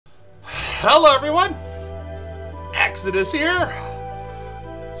Hello everyone! Exodus here.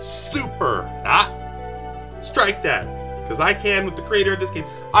 Super. Strike that. Because I can with the creator of this game.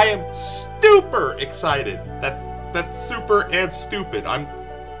 I am super excited. That's super and stupid.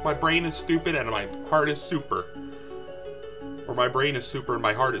 My brain is stupid and my heart is super. Or my brain is super and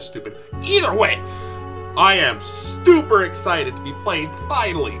my heart is stupid. Either way, I am super excited to be playing,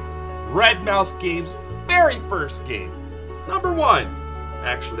 finally, Red Mouse Games' very first game. Number 1.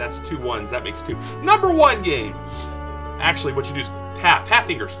 Actually, that's 2 1s. That makes 2. Number 1 game. Actually, what you do is half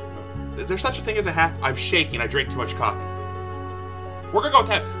fingers. Is there such a thing as a half? I'm shaking. I drank too much coffee. We're gonna go with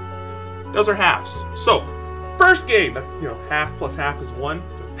half. Those are halves. So, first game. That's, half plus half is 1.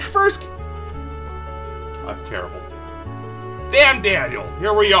 First. I'm terrible. Damn, Daniel.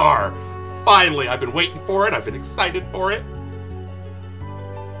 Here we are. Finally, I've been waiting for it. I've been excited for it.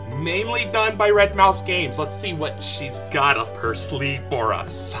 Mainly done by Red Mouse Games. Let's see what she's got up her sleeve for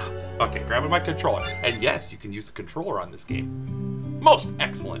us. Okay, grabbing my controller. And yes, you can use the controller on this game. Most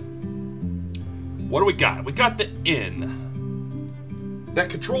excellent. What do we got? We got the inn. That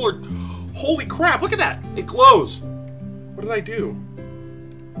controller, holy crap, look at that. It glows. What did I do?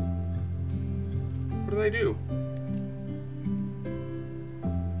 What did I do?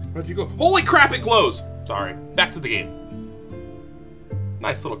 Where'd you go? Holy crap, it glows! Sorry, back to the game.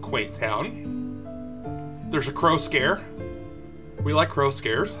 Nice little quaint town. There's a crow scare. We like crow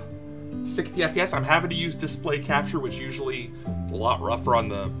scares. 60 FPS. I'm having to use display capture, which usually is a lot rougher on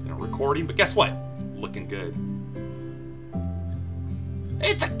the recording, but guess what? Looking good.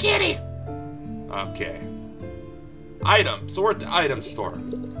 It's a kitty! Okay. Items. So we're at the item store.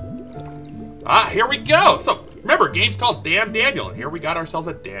 Here we go! So, remember, game's called Damn Daniel, and here we got ourselves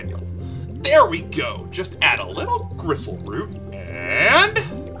a Daniel. There we go. Just add a little gristle root, and...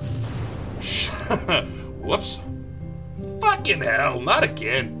 Whoops. Fucking hell, not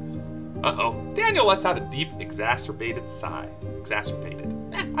again. Uh-oh. Daniel lets out a deep, exacerbated sigh. Exacerbated.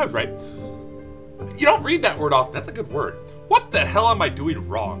 I was right. You don't read that word often. That's a good word. What the hell am I doing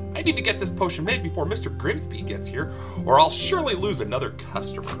wrong? I need to get this potion made before Mr. Grimsby gets here, or I'll surely lose another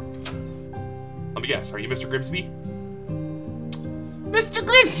customer. Let me guess, are you Mr. Grimsby? Mr.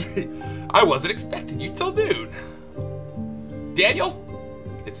 Grimsby! I wasn't expecting you till noon. Daniel,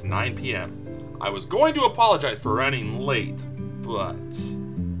 it's 9 p.m. I was going to apologize for running late, but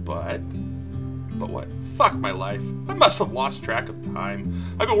what? Fuck my life. I must have lost track of time.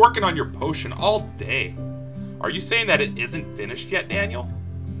 I've been working on your potion all day. Are you saying that it isn't finished yet, Daniel?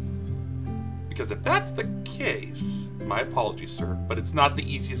 Because if that's the case, my apologies, sir, but it's not the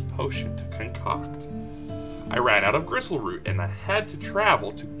easiest potion to concoct. I ran out of gristle root and I had to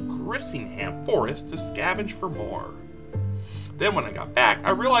travel to Grissingham Forest to scavenge for more. Then when I got back,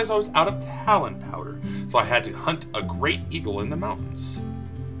 I realized I was out of talon powder, so I had to hunt a great eagle in the mountains.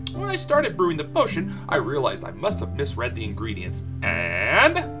 When I started brewing the potion, I realized I must have misread the ingredients,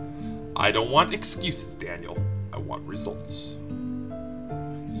 and I don't want excuses, Daniel. I want results.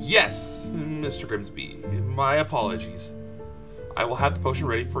 Yes, Mr. Grimsby, my apologies. I will have the potion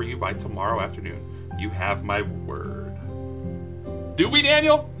ready for you by tomorrow afternoon. You have my word. Do we,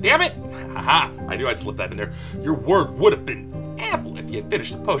 Daniel? Damn it! Haha, I knew I'd slip that in there. Your word would have been ample if you had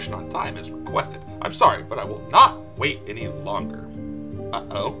finished the potion on time as requested. I'm sorry, but I will not wait any longer.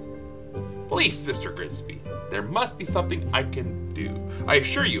 Uh-oh. Please, Mr. Grimsby, there must be something I can do. I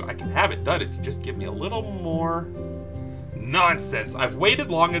assure you I can have it done if you just give me a little more... Nonsense, I've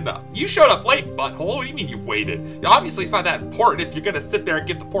waited long enough. You showed up late, butthole. What do you mean you've waited? Obviously it's not that important if you're gonna sit there and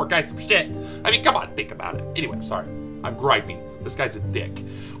give the poor guy some shit. I mean, come on, think about it. Anyway, I'm sorry. I'm griping. This guy's a dick.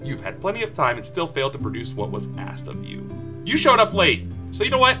 You've had plenty of time and still failed to produce what was asked of you. You showed up late. So you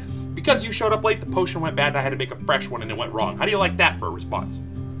know what? Because you showed up late, the potion went bad and I had to make a fresh one and it went wrong. How do you like that for a response?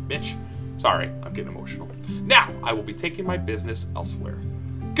 Bitch. Sorry, I'm getting emotional. Now, I will be taking my business elsewhere.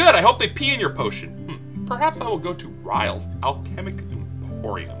 Good, I hope they pee in your potion. Perhaps I will go to Ryle's Alchemic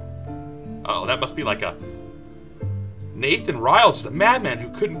Emporium. Oh, that must be like a... Nathan Riles is a madman who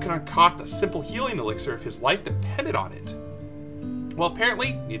couldn't concoct a simple healing elixir if his life depended on it. Well,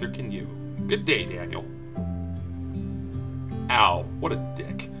 apparently, neither can you. Good day, Daniel. Ow, what a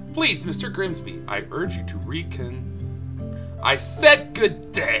dick. Please, Mr. Grimsby, I urge you to I said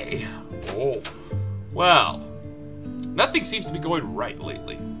good day. Oh, well, nothing seems to be going right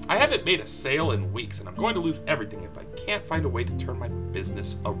lately. I haven't made a sale in weeks, and I'm going to lose everything if I can't find a way to turn my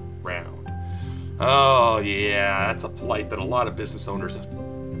business around. Oh, yeah, that's a plight that a lot of business owners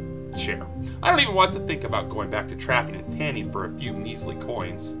share. I don't even want to think about going back to trapping and tanning for a few measly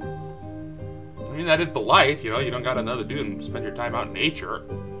coins. I mean, that is the life, you don't got another dude and spend your time out in nature.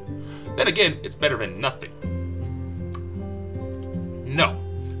 Then again, it's better than nothing. No,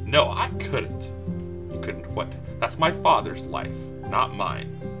 No, I couldn't. You couldn't what? That's my father's life, not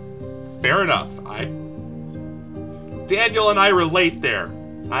mine. Fair enough. Daniel and I relate there.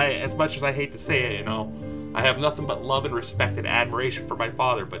 As much as I hate to say it, you know, I have nothing but love and respect and admiration for my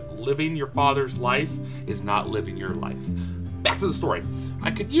father, but living your father's life is not living your life. Back to the story.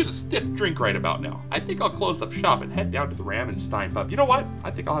 I could use a stiff drink right about now. I think I'll close up shop and head down to the Ramenstein pub. You know what?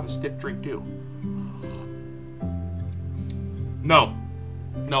 I think I'll have a stiff drink too. No,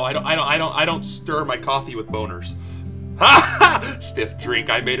 I don't stir my coffee with boners. Ha ha! Stiff drink.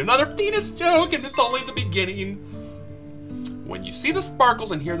 I made another penis joke, and it's only the beginning. When you see the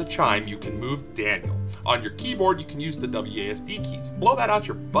sparkles and hear the chime, you can move Daniel. On your keyboard, you can use the WASD keys. Blow that out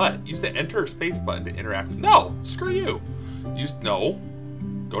your butt. Use the enter or space button to interact with. No, screw you. No.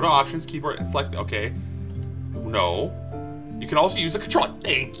 Go to options, keyboard, and select. Okay. No. You can also use a controller.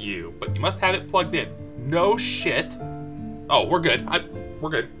 Thank you. But you must have it plugged in. No shit. Oh, we're good. We're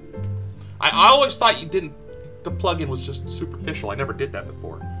good. I always thought you didn't. The plug-in was just superficial. I never did that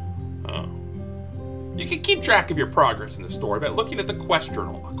before. Oh. You can keep track of your progress in the story by looking at the quest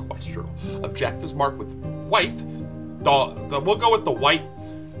journal. Objectives marked with white. We'll go with the white.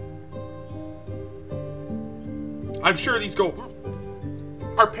 I'm sure these go.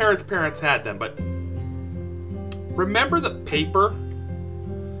 Our parents had them, but remember the paper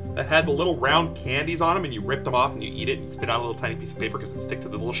that had the little round candies on them, and you ripped them off and you eat it and you spit out a little tiny piece of paper because it stick to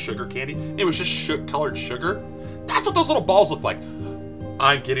the little sugar candy. It was just colored sugar. That's what those little balls look like.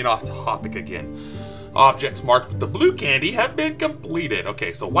 I'm getting off topic again. Objects marked with the blue candy have been completed.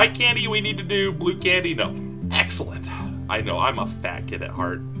 Okay, so white candy we need to do, blue candy, no. Excellent. I know, I'm a fat kid at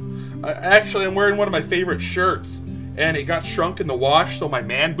heart. Actually, I'm wearing one of my favorite shirts, and it got shrunk in the wash, so my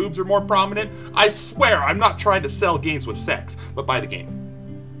man boobs are more prominent. I swear, I'm not trying to sell games with sex, but buy the game.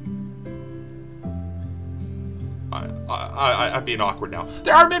 I'm being awkward now.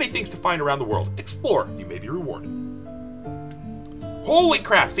 There are many things to find around the world. Explore. You may be rewarded. Holy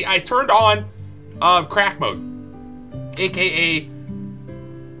crap. See, I turned on crack mode. AKA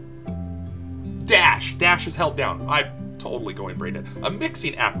dash. Dash is held down. I'm totally going brain dead. A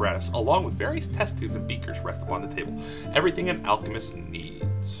mixing apparatus, along with various test tubes and beakers, rest upon the table. Everything an alchemist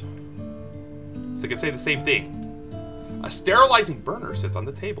needs. So I can say the same thing. A sterilizing burner sits on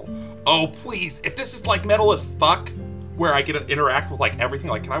the table. Oh, please, if this is like metal as fuck, where I get to interact with like everything,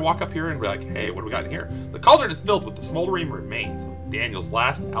 like can I walk up here and be like, hey, what do we got in here? The cauldron is filled with the smoldering remains of Daniel's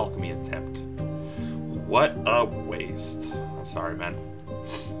last alchemy attempt. What a waste. I'm sorry, man.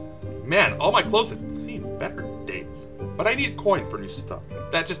 Man, all my clothes have seen better days. But I need a coin for new stuff.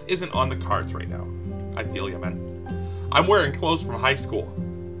 That just isn't on the cards right now. I feel you, man. I'm wearing clothes from high school.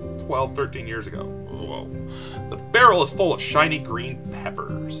 12, 13 years ago. Whoa. The barrel is full of shiny green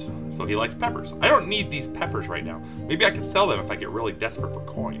peppers. So he likes peppers. I don't need these peppers right now. Maybe I can sell them if I get really desperate for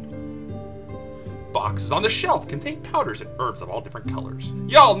coin. Boxes on the shelf contain powders and herbs of all different colors.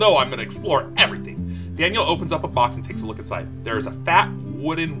 Y'all know I'm gonna explore everything. Daniel opens up a box and takes a look inside. There is a fat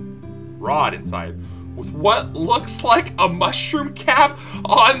wooden rod inside with what looks like a mushroom cap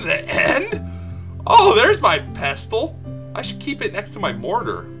on the end. Oh, there's my pestle. I should keep it next to my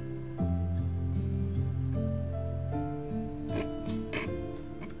mortar.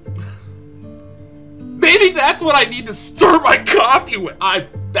 Maybe that's what I need to stir my coffee with.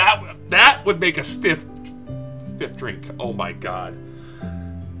 That would make a stiff drink. Oh my god.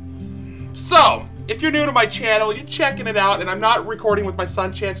 So, if you're new to my channel, you're checking it out, and I'm not recording with my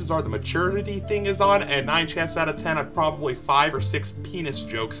son, chances are the maturity thing is on, and 9 chances out of 10, I'm probably 5 or 6 penis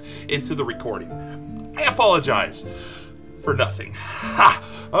jokes into the recording. I apologize for nothing. Ha!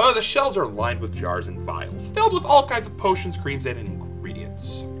 Oh, the shelves are lined with jars and vials, filled with all kinds of potions, creams, and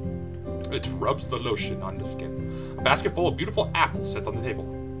ingredients. It rubs the lotion on the skin. A basket full of beautiful apples sits on the table.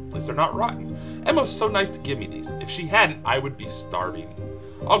 At least they're not rotten. Emma was so nice to give me these. If she hadn't, I would be starving.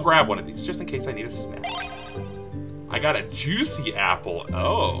 I'll grab one of these, just in case I need a snack. I got a juicy apple.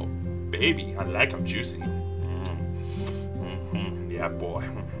 Oh, baby, I like them juicy. Yeah, boy.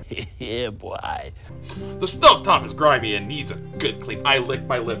 Yeah, boy. The stovetop is grimy and needs a good clean. I licked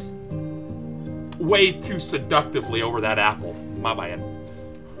my lips way too seductively over that apple. My bad.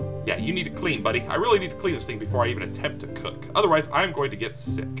 Yeah, you need to clean, buddy. I really need to clean this thing before I even attempt to cook. Otherwise, I'm going to get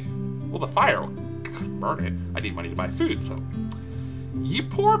sick. Well, the fire will burn it. I need money to buy food, so... You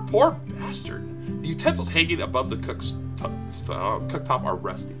poor bastard. The utensils hanging above the cooktop are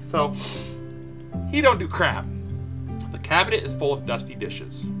rusty, so... He don't do crap. The cabinet is full of dusty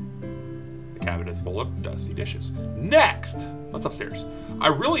dishes. Next! What's upstairs? I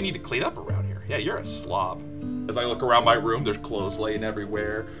really need to clean up around here. Yeah, you're a slob. As I look around my room, there's clothes laying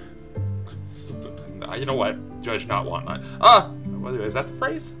everywhere. You know what? Judge not, want not. Is that the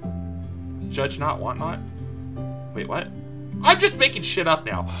phrase? Judge not, want not? Wait, what? I'm just making shit up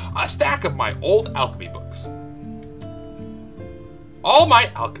now. A stack of my old alchemy books. All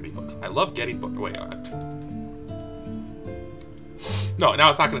my alchemy books. I love getting books. Wait, no, now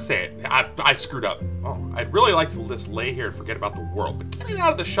it's not going to say it. I screwed up. Oh, I'd really like to just lay here and forget about the world, but getting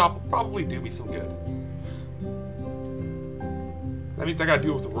out of the shop will probably do me some good. That means I got to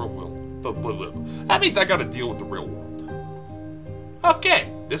deal with the real world. That means I got to deal with the real world.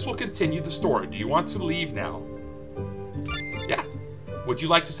 Okay, this will continue the story. Do you want to leave now? Yeah. Would you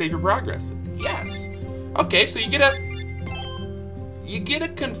like to save your progress? Yes. Okay, so you get to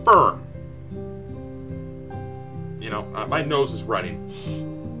confirm. You know, my nose is running.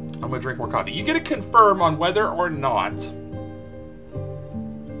 I'm gonna drink more coffee. You get to confirm on whether or not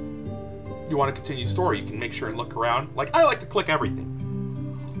you want to continue the story. You can make sure and look around. Like, I like to click everything.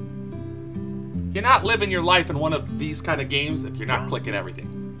 You're not living your life in one of these kind of games if you're not clicking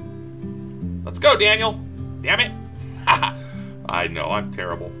everything. Let's go, Daniel. Damn it. I know, I'm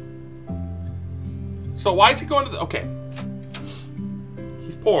terrible. So why is he going to the... Okay.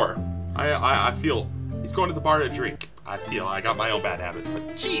 He's poor. I feel... He's going to the bar to drink. I feel I got my own bad habits, but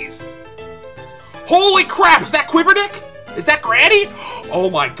jeez. Holy crap! Is that Quiver Dick? Is that Granny? Oh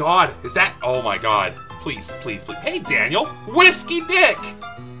my god. Is that... Oh my god. Please, please, please. Hey, Daniel. Whiskey Dick!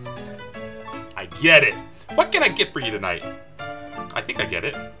 I get it. What can I get for you tonight? I think I get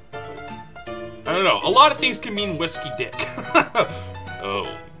it. I don't know. A lot of things can mean Whiskey Dick. Oh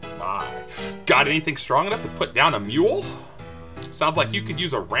my. Got anything strong enough to put down a mule? Sounds like you could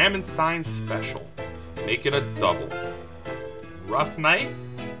use a Ramenstein special. Make it a double. Rough night?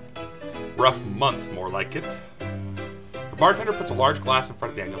 Rough month, more like it. The bartender puts a large glass in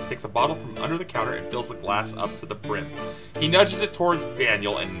front of Daniel, takes a bottle from under the counter, and fills the glass up to the brim. He nudges it towards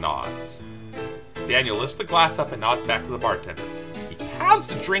Daniel and nods. Daniel lifts the glass up and nods back to the bartender. He pounds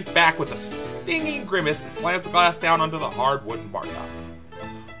the drink back with a stinging grimace and slams the glass down onto the hard wooden bar top.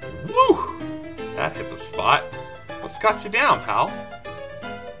 Woo! That hit the spot. What's got you down, pal?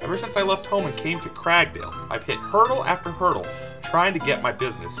 Ever since I left home and came to Cragdale, I've hit hurdle after hurdle trying to get my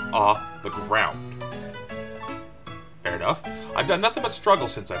business off the ground. Fair enough. I've done nothing but struggle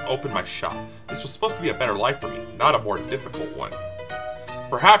since I've opened my shop. This was supposed to be a better life for me, not a more difficult one.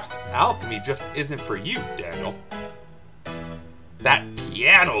 Perhaps alchemy just isn't for you, Daniel. That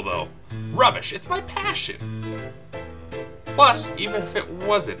piano, though. Rubbish. It's my passion. Plus, even if it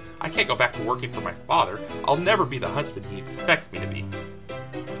wasn't, I can't go back to working for my father. I'll never be the husband he expects me to be.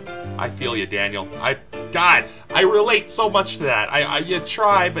 I feel you, Daniel. God, I relate so much to that. You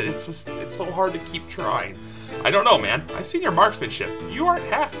try, but it's so hard to keep trying. I don't know, man. I've seen your marksmanship. You aren't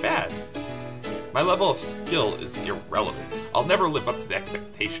half bad. My level of skill is irrelevant. I'll never live up to the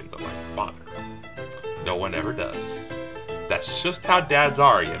expectations of my father. No one ever does. That's just how dads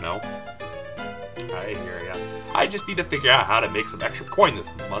are, you know. I hear ya. I just need to figure out how to make some extra coin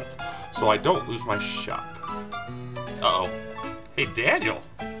this month so I don't lose my shop. Uh-oh. Hey, Daniel.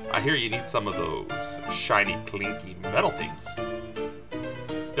 I hear you need some of those shiny, clinky metal things.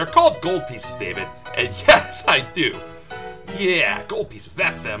 They're called gold pieces, David. And yes, I do. Yeah, gold pieces,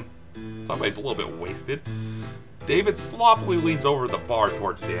 that's them. Somebody's a little bit wasted. David sloppily leans over the bar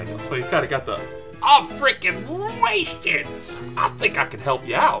towards Daniel. So he's kind of got the, I'm freaking wasted. I think I can help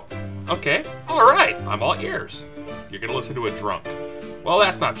you out. Okay, all right, I'm all ears. You're going to listen to a drunk. Well,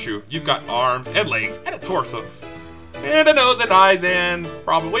 that's not true. You've got arms and legs and a torso. And a nose and eyes and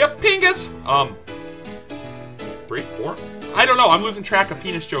probably a penis. 3, 4? I don't know. I'm losing track of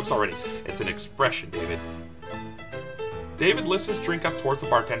penis jokes already. It's an expression, David. David lifts his drink up towards the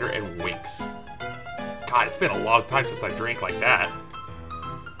bartender and winks. God, it's been a long time since I drank like that.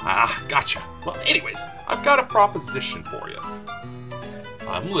 Ah, gotcha. Well, anyways, I've got a proposition for you.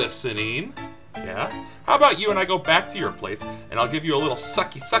 I'm listening. Yeah? How about you and I go back to your place and I'll give you a little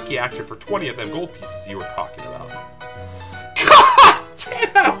sucky action for 20 of them gold pieces you were talking about. God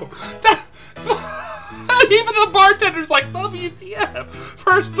damn! Even the bartender's like, WTF.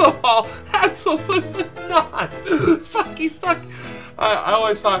 First of all, absolutely not. Sucky. I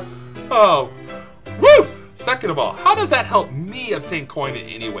always thought, oh, woo! Second of all, how does that help me obtain coin in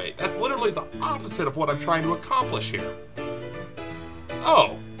any way? That's literally the opposite of what I'm trying to accomplish here.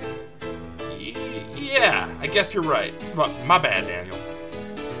 Oh. Yeah, I guess you're right. My bad, Daniel.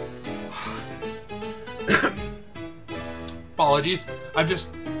 Apologies. I'm just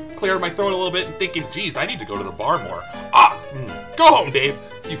clearing my throat a little bit and thinking, geez, I need to go to the bar more. Go home, Dave.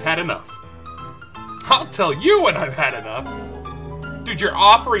 You've had enough. I'll tell you when I've had enough. Dude, you're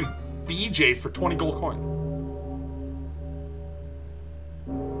offering BJs for 20 gold coin.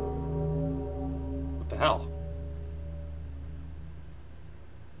 What the hell?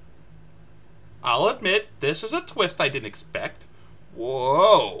 I'll admit, this is a twist I didn't expect.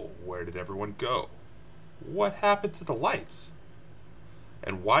 Whoa, where did everyone go? What happened to the lights?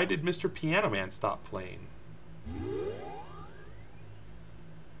 And why did Mr. Piano Man stop playing?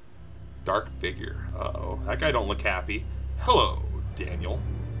 Dark figure. Uh-oh, that guy don't look happy. Hello, Daniel.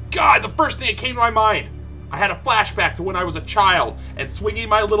 God, the first thing that came to my mind! I had a flashback to when I was a child and swinging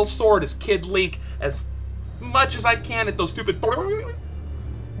my little sword as Kid Link as much as I can at those stupid...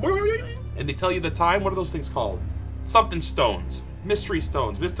 And they tell you the time? What are those things called? Something stones. Mystery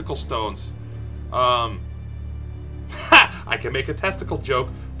stones. Mystical stones. I can make a testicle joke,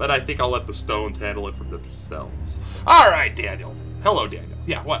 but I think I'll let the stones handle it for themselves. Alright, Daniel. Hello, Daniel.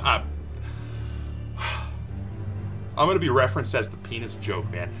 Yeah, what? I'm going to be referenced as the penis joke,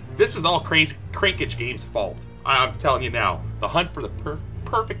 man. This is all Crankage Games' fault. I'm telling you now. The hunt for the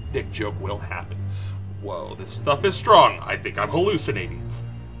perfect dick joke will happen. Whoa, this stuff is strong. I think I'm hallucinating.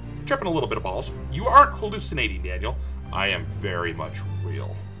 Tripping a little bit of balls. You aren't hallucinating, Daniel. I am very much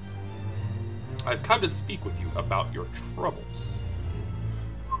real. I've come to speak with you about your troubles.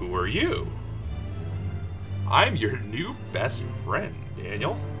 Who are you? I'm your new best friend,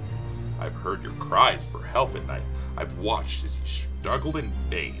 Daniel. I've heard your cries for help at night. I've watched as you struggled in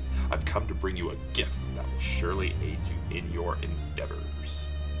vain. I've come to bring you a gift that will surely aid you in your endeavors.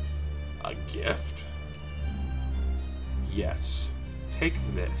 A gift? Yes. Take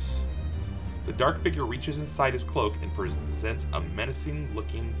this. The dark figure reaches inside his cloak and presents a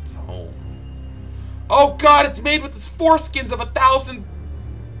menacing-looking tome. Oh god, it's made with the foreskins of 1,000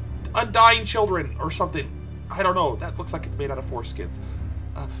 undying children or something. I don't know. That looks like it's made out of foreskins.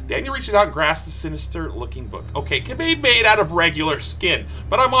 Daniel reaches out and grasps the sinister-looking book. Okay, it can be made out of regular skin,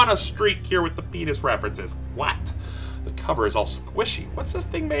 but I'm on a streak here with the penis references. What? The cover is all squishy. What's this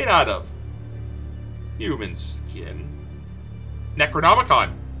thing made out of? Human skin.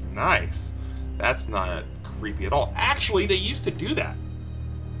 Necronomicon. Nice. That's not creepy at all. Actually, they used to do that.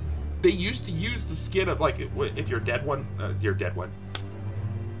 They used to use the skin of, like, if your dead one,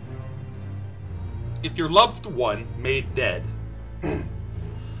 if your loved one made dead.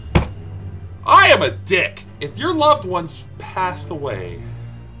 I am a dick. If your loved ones passed away,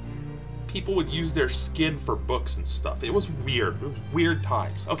 people would use their skin for books and stuff. It was weird. It was weird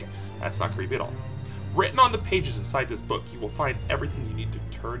times. Okay, that's not creepy at all. Written on the pages inside this book, you will find everything you need to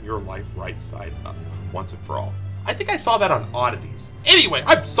turn your life right side up once and for all. I think I saw that on Oddities. Anyway,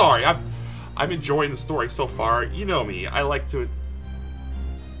 I'm sorry. I'm enjoying the story so far. You know me. I like to...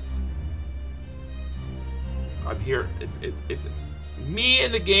 I'm here. It's me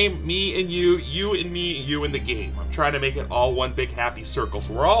in the game, me and you and me, you in the game. I'm trying to make it all one big happy circle.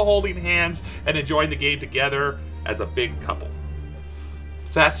 So we're all holding hands and enjoying the game together as a big couple.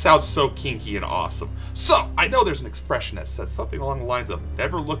 That sounds so kinky and awesome. So, I know there's an expression that says something along the lines of,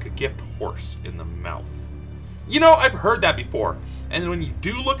 never look a gift horse in the mouth. You know, I've heard that before. And when you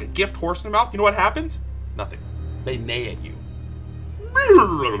do look a gift horse in the mouth, you know what happens? Nothing. They neigh at you.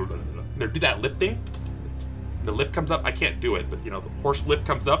 They do that lip thing. The lip comes up. I can't do it, but you know, the horse lip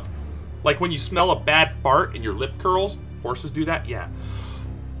comes up. Like when you smell a bad fart and your lip curls. Horses do that? Yeah.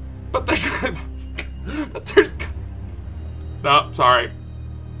 But there's... No, sorry.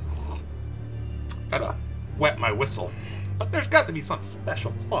 Gotta wet my whistle. But there's got to be some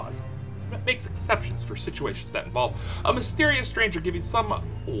special clause that makes exceptions for situations that involve a mysterious stranger giving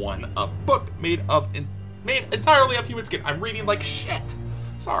someone a book made entirely of human skin. I'm reading like shit.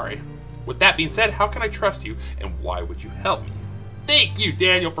 Sorry. With that being said, how can I trust you, and why would you help me? Thank you,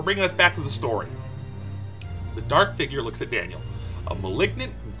 Daniel, for bringing us back to the story. The dark figure looks at Daniel, a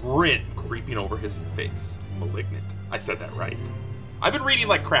malignant grin creeping over his face. Malignant. I said that right. I've been reading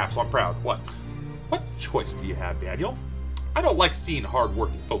like crap, so I'm proud. What choice do you have, Daniel? I don't like seeing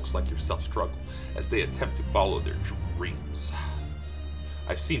hard-working folks like yourself struggle as they attempt to follow their dreams.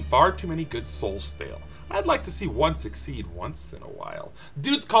 I've seen far too many good souls fail. I'd like to see one succeed once in a while.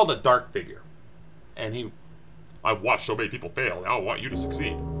 Dude's called a dark figure. And I've watched so many people fail, I want you to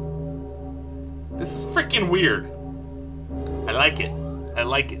succeed. This is freaking weird. I like it. I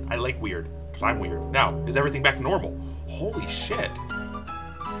like it. I like weird. Because I'm weird. Now, is everything back to normal? Holy shit.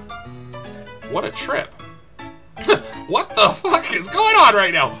 What a trip. What the fuck is going on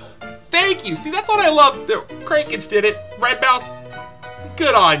right now? Thank you. See, that's what I love. The Crankage did it. Red Mouse,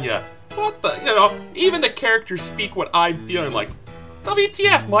 good on ya. What the, you know, even the characters speak what I'm feeling like.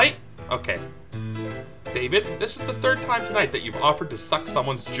 WTF, mate? Okay. David, this is the third time tonight that you've offered to suck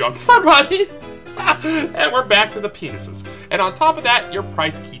someone's junk for money. And we're back to the penises. And on top of that, your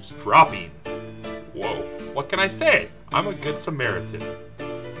price keeps dropping. Whoa, what can I say? I'm a good Samaritan.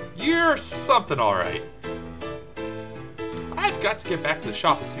 You're something alright. I've got to get back to the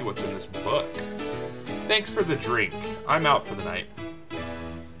shop and see what's in this book. Thanks for the drink. I'm out for the night.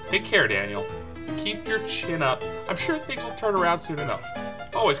 Take care, Daniel. Keep your chin up. I'm sure things will turn around soon enough.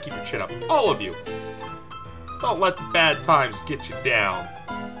 Always keep your chin up, all of you. Don't let the bad times get you down,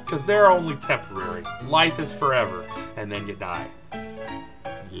 because they're only temporary. Life is forever, and then you die.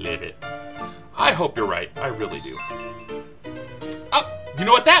 Live it. I hope you're right. I really do. Oh, you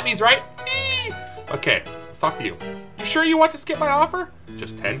know what that means, right? Okay, let's talk to you. You sure you want to skip my offer?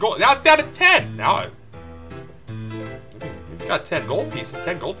 Just 10 gold. Now it's down to 10. Now you've got 10 gold pieces.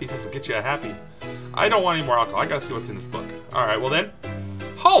 10 gold pieces will get you a happy. I don't want any more alcohol. I gotta see what's in this book. All right, well then.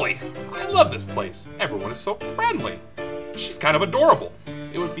 Holly, I love this place. Everyone is so friendly. She's kind of adorable.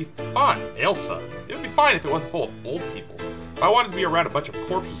 It would be fun. Elsa. It would be fine if it wasn't full of old people. If I wanted to be around a bunch of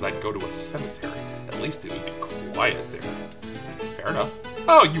corpses, I'd go to a cemetery. At least it would be quiet there. Fair enough.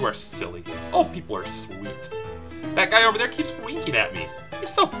 Oh, you are silly. Old people are sweet. That guy over there keeps winking at me.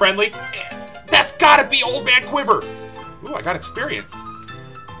 He's so friendly. That's gotta be Old Man Quiver. Ooh, I got experience.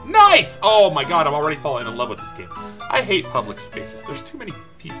 Nice! Oh my god, I'm already falling in love with this game. I hate public spaces. There's too many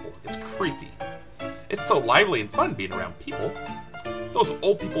people. It's creepy. It's so lively and fun being around people. Those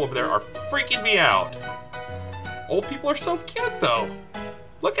old people over there are freaking me out. Old people are so cute, though.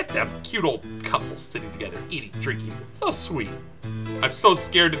 Look at them cute old couples sitting together, eating, drinking. It's so sweet. I'm so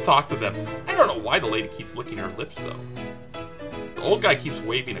scared to talk to them. I don't know why the lady keeps licking her lips, though. The old guy keeps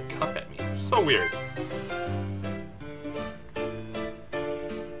waving a cup at me. It's so weird.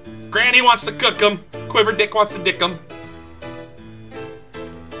 Granny wants to cook them. Quiver Dick wants to dick them.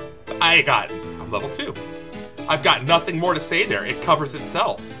 I'm level 2. I've got nothing more to say there. It covers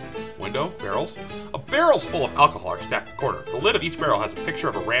itself. Window, barrels. A barrel's full of alcohol are stacked in the corner. The lid of each barrel has a picture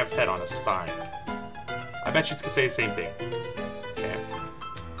of a ram's head on a stein. I bet you it's gonna say the same thing. Okay.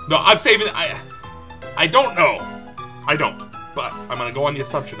 No, I'm saving. I don't know. I don't. But I'm gonna go on the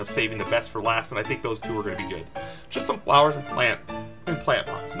assumption of saving the best for last, and I think those two are gonna be good. Just some flowers and plant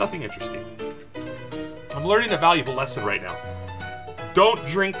pots. Nothing interesting. I'm learning a valuable lesson right now. Don't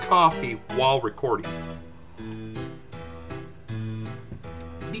drink coffee while recording.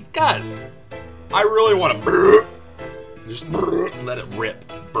 Because I really want to burp. Just burp, let it rip.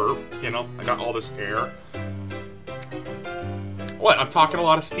 Burp, you know? I got all this air. What? I'm talking a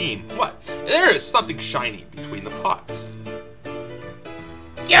lot of steam. What? There is something shiny between the pots.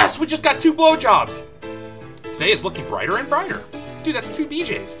 Yes, we just got 2 blowjobs. Today is looking brighter and brighter. Dude, that's 2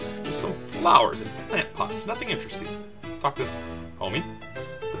 BJs. Just some flowers and plant pots. Nothing interesting. Let's talk to this homie.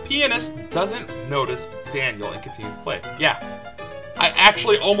 The pianist doesn't notice Daniel and continues to play. Yeah. I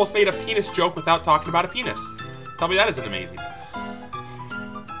actually almost made a penis joke without talking about a penis. Tell me that isn't amazing.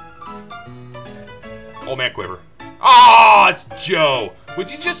 Old Man Quiver. Oh, it's Joe. Would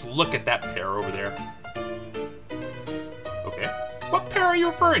you just look at that pair over there? Okay. What pair are you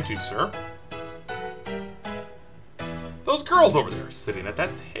referring to, sir? Those girls over there sitting at that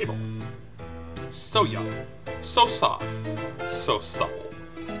table. So young, so soft, so supple,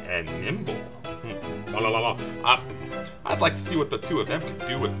 and nimble. I'd like to see what the 2 of them could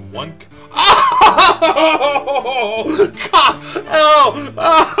do with one. Oh! Oh!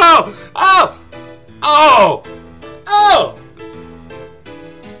 Oh! Oh! Oh! Oh!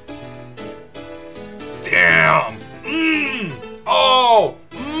 Damn! Oh!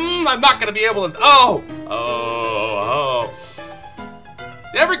 I'm not gonna be able to. Oh! Oh!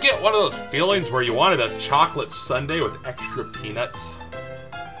 You ever get one of those feelings where you wanted a chocolate sundae with extra peanuts?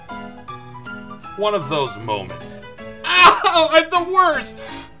 One of those moments. Ow! I'm the worst!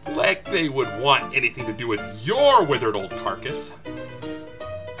 Like they would want anything to do with your withered old carcass.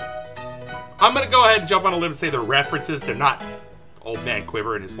 I'm gonna go ahead and jump on a limb and say they're references. They're not Old Man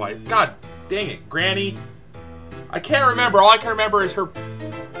Quiver and his wife. God dang it, Granny. I can't remember. All I can remember is her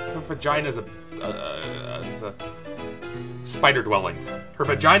vagina is a spider dwelling. Her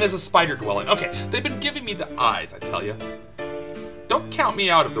vagina is a spider dwelling. Okay, they've been giving me the eyes, I tell you. Don't count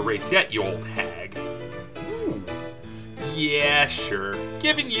me out of the race yet, you old hag. Ooh. Yeah, sure.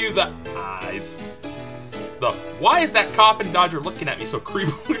 Giving you the eyes. Why is that coffin dodger looking at me so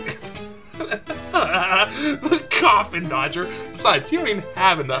creepily? The coffin dodger. Besides, you don't even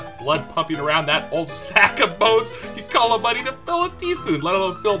have enough blood pumping around that old sack of bones. You call a buddy to fill a teaspoon, let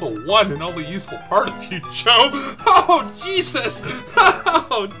alone fill the one and only useful part of you, Joe. Oh, Jesus.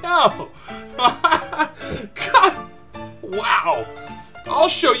 Oh, no. God. Wow. I'll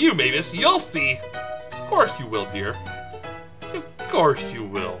show you, Mavis. You'll see. Of course you will, dear. Of course you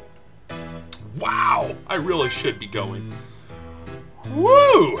will. Wow. I really should be going.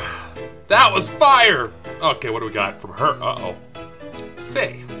 Woo! That was fire! Okay, what do we got from her? Uh-oh.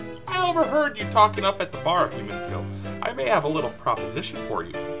 Say, I overheard you talking up at the bar a few minutes ago. I I may have a little proposition for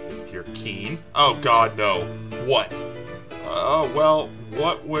you, if you're keen. Oh God, no. What? Well,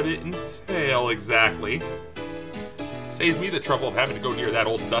 what would it entail exactly? Saves me the trouble of having to go near that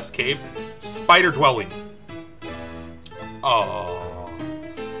old dust cave. Spider dwelling. Oh.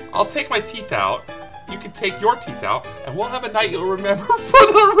 I'll take my teeth out. You can take your teeth out, and we'll have a night you'll remember for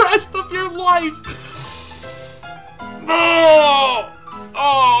the rest of your life. No!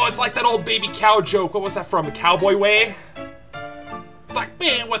 Oh, it's like that old baby cow joke. What was that from? A Cowboy Way? Like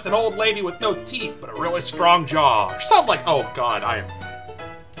being with an old lady with no teeth, but a really strong jaw. Or something like, oh God, I am...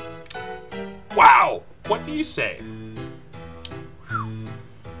 Wow! What do you say?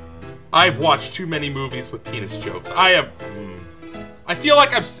 I've watched too many movies with penis jokes. I feel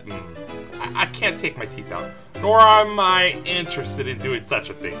like I can't take my teeth out. Nor am I interested in doing such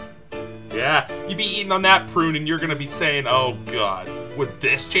a thing. Yeah, you'd be eating on that prune and you're gonna be saying, oh God, would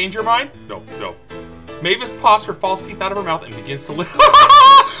this change your mind? No, no. Mavis pops her false teeth out of her mouth and begins to lick.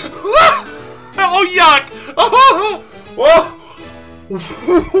 Oh, yuck! Whoa!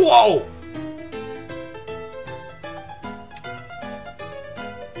 Whoa!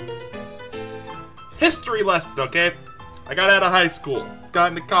 History lesson, okay? I got out of high school, got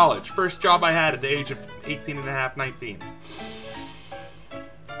into college. First job I had at the age of 18 and a half, 19.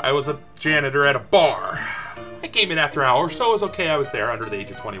 I was a janitor at a bar. I came in after hours, so it was okay I was there under the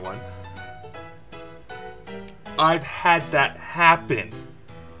age of 21. I've had that happen.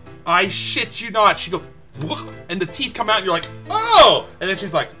 I shit you not. She goes, and the teeth come out and you're like, oh! And then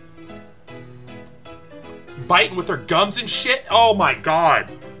she's like, biting with her gums and shit. Oh my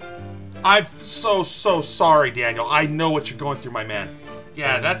God. I'm so sorry, Daniel. I know what you're going through, my man.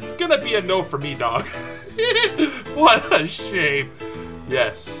 Yeah, that's gonna be a no for me, dog. What a shame.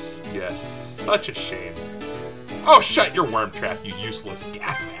 Yes, yes, such a shame. Oh, shut your worm trap, you useless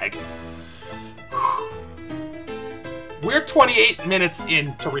gas bag. We're 28 minutes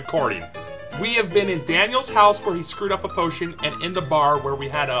into recording. We have been in Daniel's house where he screwed up a potion, and in the bar where we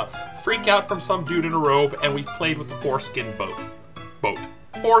had a freak out from some dude in a robe, and we played with the foreskin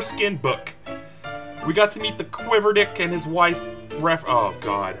foreskin book. We got to meet the Quiver Dick and his wife. Oh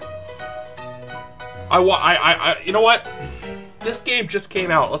God. You know what? This game just came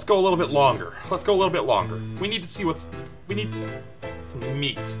out. Let's go a little bit longer. Let's go a little bit longer. We need to see we need some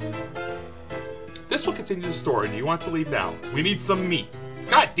meat. This will continue the story. Do you want to leave now? We need some meat.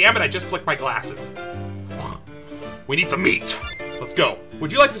 God damn it, I just flicked my glasses. We need some meat. Let's go.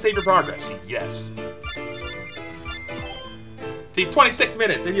 Would you like to save your progress? Yes. See, 26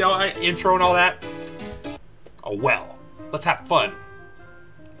 minutes, and you know, intro and all that. Oh well, let's have fun.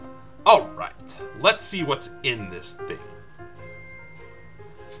 Alright, let's see what's in this thing.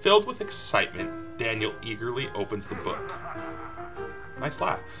 Filled with excitement, Daniel eagerly opens the book. Nice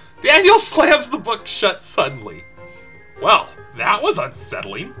laugh. Daniel slams the book shut suddenly. Well, that was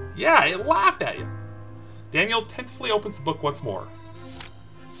unsettling. Yeah, it laughed at you. Daniel tentatively opens the book once more.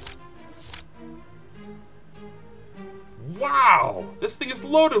 Wow! This thing is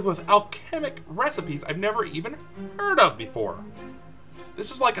loaded with alchemic recipes I've never even heard of before.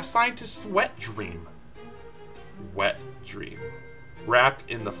 This is like a scientist's wet dream. Wet dream. Wrapped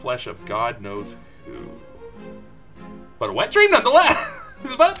in the flesh of God knows who. But a wet dream nonetheless!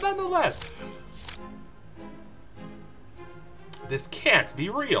 But nonetheless. This can't be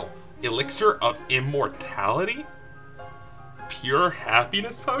real. Elixir of immortality? Pure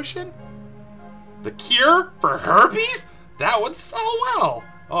happiness potion? The cure for herpes? That would sell well.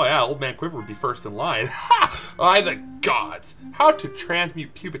 Oh yeah, old man Quiver would be first in line. Ha! By the gods! How to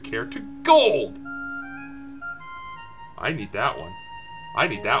transmute pubic hair to gold! I need that one. I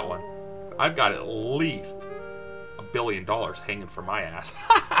need that one. I've got at least $1 billion hanging from my ass.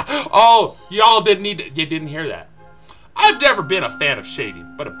 Oh, y'all didn't you didn't hear that. I've never been a fan of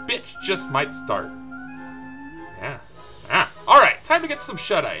shaving, but a bitch just might start. Yeah. Alright, time to get some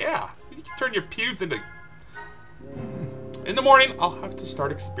shut-eye. Yeah. You can turn your pubes into... In the morning, I'll have to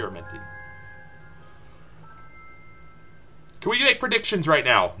start experimenting. Can we make predictions right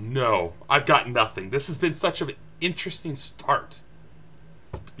now? No, I've got nothing. This has been such an interesting start.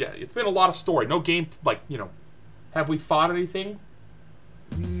 Yeah, it's been a lot of story. No game, like, you know, have we fought anything?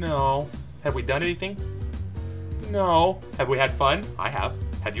 No. Have we done anything? No. Have we had fun? I have.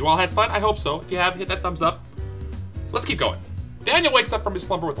 Have you all had fun? I hope so. If you have, hit that thumbs up. Let's keep going. Daniel wakes up from his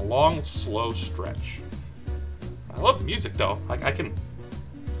slumber with a long, slow stretch. I love the music, though. Like,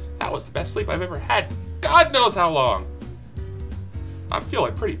 that was the best sleep I've ever had. God knows how long. I'm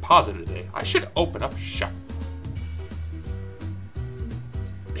feeling pretty positive today. I should open up shop.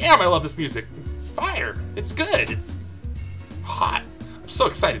 Damn, I love this music. It's fire. It's good. It's hot. I'm so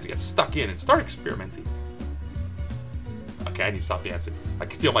excited to get stuck in and start experimenting. Okay, I need to stop dancing. I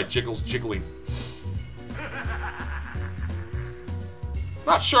can feel my jiggles jiggling.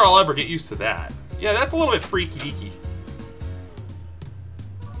 Not sure I'll ever get used to that. Yeah, that's a little bit freaky deaky.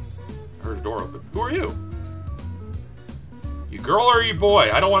 I heard a door open. Who are you? You girl or you boy?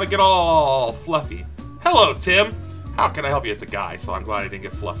 I don't want to get all fluffy. Hello, Tim. How can I help you? It's a guy, so I'm glad I didn't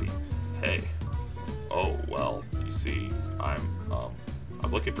get fluffy. Hey. Oh, well, you see, I'm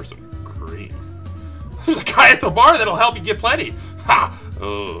looking for some cream. There's a guy at the bar that'll help you get plenty. Ha!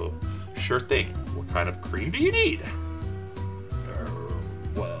 Oh, sure thing. What kind of cream do you need?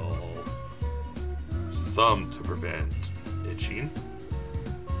 Well, some to prevent itching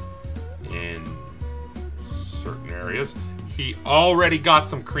in certain areas. He already got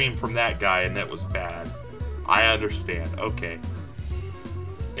some cream from that guy, and that was bad. I understand. Okay.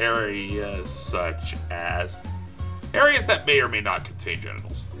 Areas such as areas that may or may not contain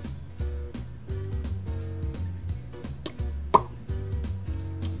genitals.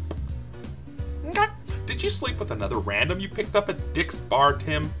 Okay. Did you sleep with another random you picked up at Dick's bar,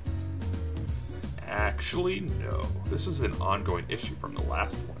 Tim? Actually, no. This is an ongoing issue from the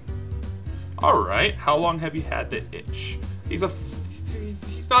last one. Alright, how long have you had the itch? He's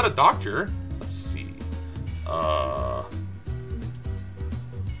not a doctor. Let's see. 4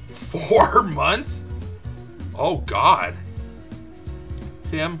 months? Oh, God.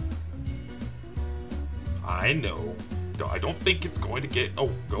 Tim, I know. I don't think it's going to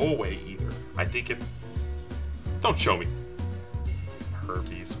go away either. I think it's... Don't show me.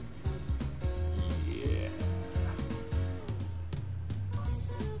 Herpes. Yeah.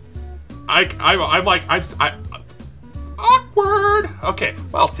 I'm like, awkward. Okay,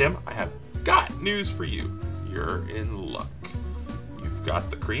 well, Tim, I have got news for you. You're in luck. You've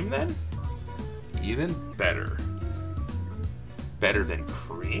got the cream then? Even better. Better than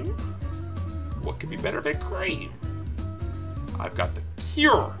cream? What could be better than cream? I've got the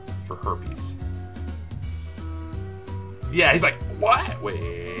cure for herpes. Yeah, he's like, what?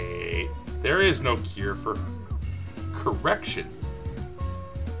 Wait. There is no cure for correction.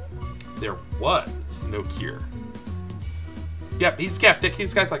 There was no cure. Yep, he's skeptic.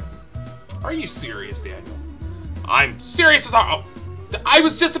 This guy's like, are you serious, Daniel? I'm serious as I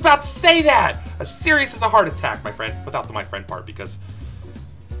was just about to say that! As serious as a heart attack, my friend. Without the my friend part, because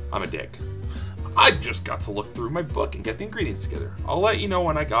I'm a dick. I just got to look through my book and get the ingredients together. I'll let you know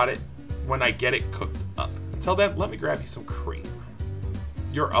when I get it cooked up. Until then, let me grab you some cream.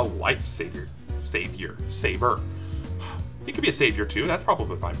 You're a lifesaver. Saver. He could be a savior too, that's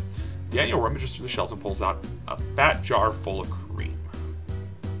probably fine. Daniel rummages through the shelves and pulls out a fat jar full of cream.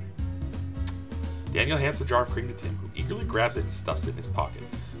 Daniel hands the jar of cream to Tim, who eagerly grabs it and stuffs it in his pocket.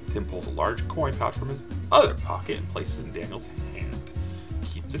 Tim pulls a large coin pouch from his other pocket and places it in Daniel's hand.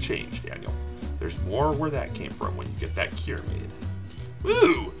 Keep the change, Daniel. There's more where that came from when you get that cure made.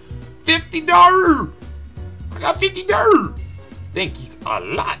 Ooh! $50! I got $50! Thank you a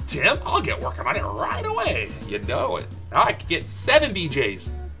lot, Tim. I'll get working on it right away. You know it. Now I can get 7 BJs.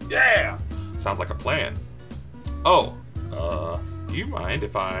 Yeah! Sounds like a plan. Oh, do you mind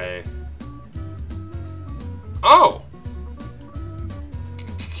if I... Oh!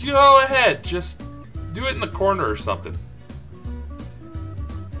 Go ahead, just do it in the corner or something.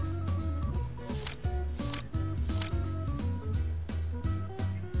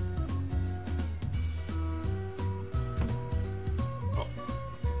 Oh,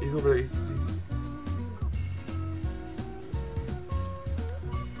 he's over there. He's...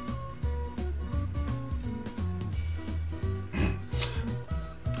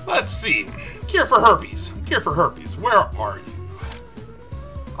 Let's see. Cure for herpes. Cure for herpes. Where are you?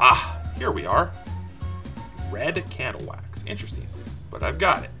 Ah, here we are. Red candle wax. Interesting. But I've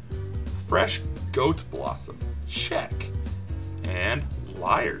got it. Fresh goat blossom. Check. And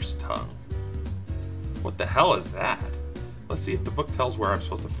liar's tongue. What the hell is that? Let's see if the book tells where I'm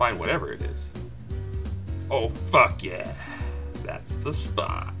supposed to find whatever it is. Oh, fuck yeah. That's the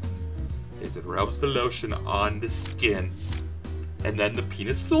spot. It rubs the lotion on the skin. And then the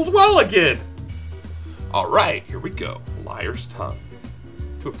penis feels well again. Alright, here we go. Liar's tongue.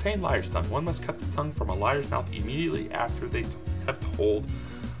 To obtain liar's tongue, one must cut the tongue from a liar's mouth immediately after they have told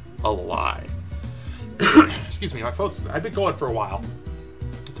a lie. Excuse me, my folks, I've been going for a while.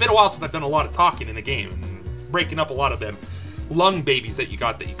 It's been a while since I've done a lot of talking in the game and breaking up a lot of them lung babies that you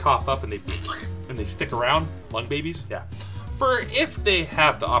got that you cough up and they stick around. Lung babies? Yeah. For if they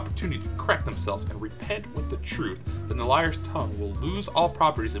have the opportunity to correct themselves and repent with the truth, then the liar's tongue will lose all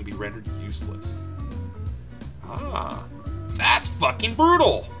properties and be rendered useless. Ah, that's fucking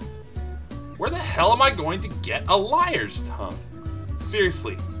brutal. Where the hell am I going to get a liar's tongue?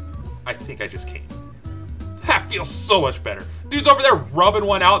 Seriously, I think I just came. That feels so much better. Dude's over there rubbing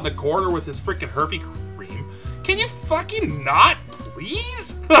one out in the corner with his freaking herpy cream. Can you fucking not,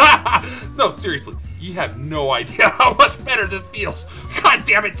 please? No, seriously, you have no idea how much better this feels. God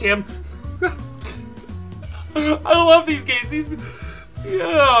damn it, Tim. I love these games.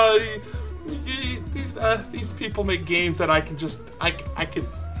 These people make games that I can just, I can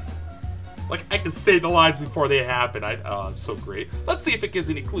say the lines before they happen. Oh, it's so great. Let's see if it gives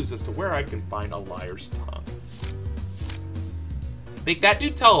any clues as to where I can find a liar's tongue. Make that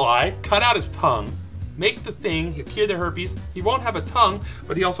dude tell a lie, cut out his tongue, make the thing, he'll cure the herpes. He won't have a tongue,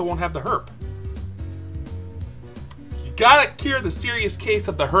 but he also won't have the herp. You gotta cure the serious case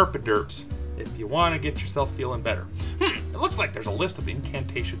of the herpaderps if you want to get yourself feeling better. It looks like there's a list of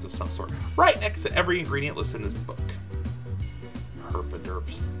incantations of some sort right next to every ingredient listed in this book.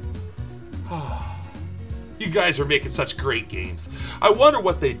 Herpaderps. You guys are making such great games. I wonder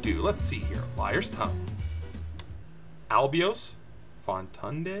what they do. Let's see here. Liar's tongue. Albios.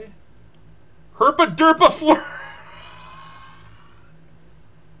 Fontunde. Herpaderpa fleur.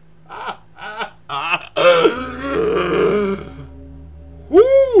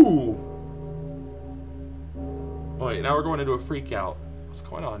 Woo! Wait, now we're going into a freak out. What's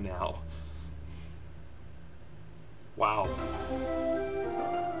going on now? Wow.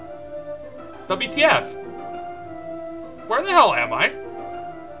 WTF? Where the hell am I?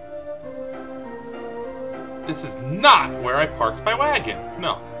 This is not where I parked my wagon.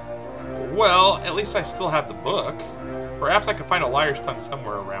 No. Well, at least I still have the book. Perhaps I can find a liar's tongue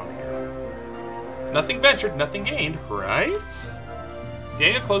somewhere around here. Nothing ventured, nothing gained, right?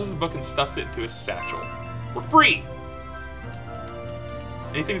 Daniel closes the book and stuffs it into his satchel. We're free!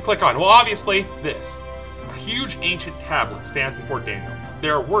 Anything to click on? Well, obviously, this. A huge ancient tablet stands before Daniel.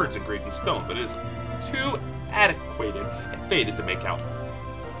 There are words engraved in stone, but it is too antiquated and faded to make out.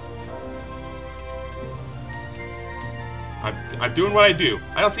 I'm doing what I do.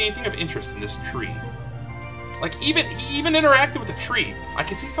 I don't see anything of interest in this tree. Like, he even interacted with the tree. I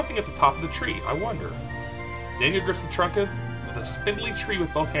can see something at the top of the tree. I wonder. Daniel grips the trunk of the spindly tree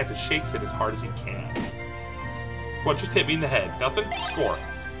with both hands and shakes it as hard as he can. What just hit me in the head? Nothing? Score.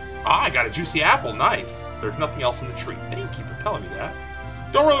 Ah, I got a juicy apple. Nice. There's nothing else in the tree. Thank you for telling me that.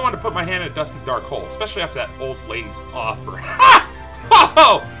 Don't really want to put my hand in a dusty dark hole, especially after that old lady's offer. Ha!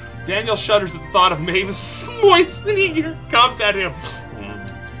 Oh! Daniel shudders at the thought of Mavis moistening her gums at him.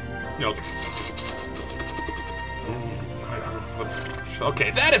 No.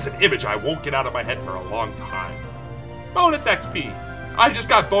 Okay, that is an image I won't get out of my head for a long time. Bonus XP. I just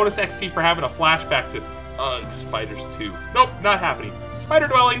got bonus XP for having a flashback to spiders too. Nope, not happening. Spider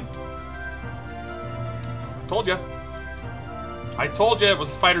dwelling. Told you. I told you it was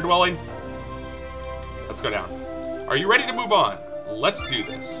a spider dwelling. Let's go down. Are you ready to move on? Let's do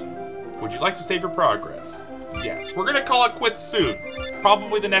this. Would you like to save your progress? Yes. We're gonna call it quits soon.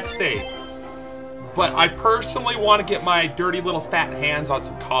 Probably the next save. But I personally want to get my dirty little fat hands on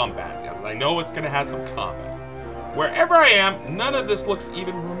some combat, because I know it's gonna have some combat. Wherever I am, none of this looks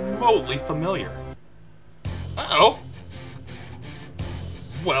even remotely familiar. Uh-oh.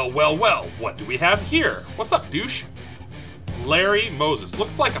 Well, well, well. What do we have here? What's up, douche? Larry Moses.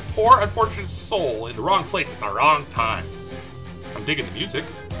 Looks like a poor, unfortunate soul in the wrong place at the wrong time. I'm digging the music.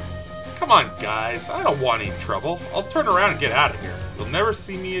 Come on, guys. I don't want any trouble. I'll turn around and get out of here. You'll never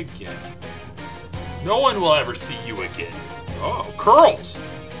see me again. No one will ever see you again. Oh, curls.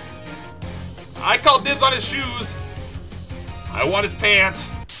 I call dibs on his shoes. I want his pants.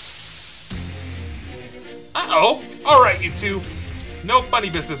 Uh-oh. All right, you two. No funny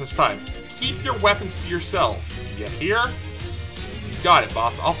business this time. Keep your weapons to yourselves. You hear? You got it,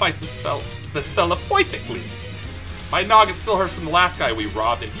 boss. I'll fight this fella perfectly. My noggin still hurts from the last guy we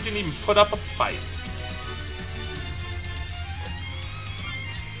robbed, and he didn't even put up a fight.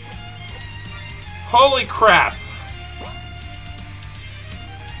 Holy crap!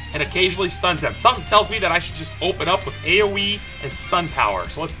 And occasionally stuns them. Something tells me that I should just open up with AoE and stun power,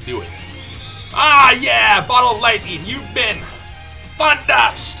 so let's do it. Ah, yeah! Bottle of lightning, you've been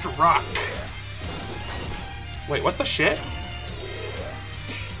thunderstruck! Wait, what the shit?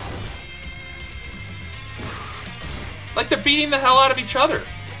 Like they're beating the hell out of each other.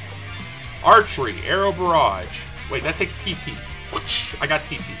 Archery, arrow barrage. Wait, that takes TP. I got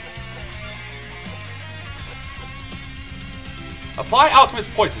TP. Apply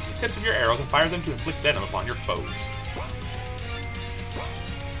Alchemist poison to the tips of your arrows and fire them to inflict venom upon your foes.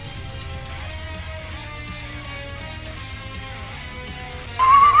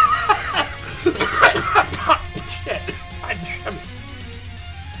 Shit. God damn it.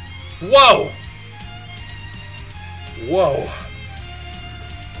 Whoa. Whoa.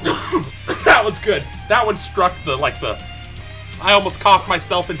 That was good. that one struck the, I almost coughed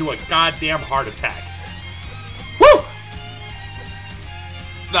myself into a goddamn heart attack. Woo!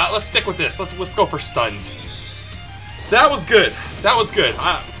 Nah, let's stick with this. Let's go for stuns. That was good. That was good.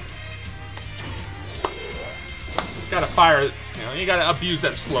 Gotta fire, you gotta abuse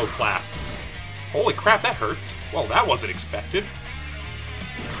that slow claps. Holy crap, that hurts. Well, that wasn't expected.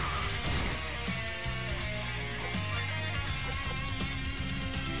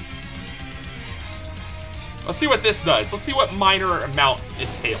 Let's see what this does. Let's see what minor amount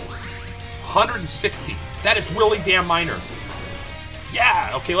entails. 160. That is really damn minor.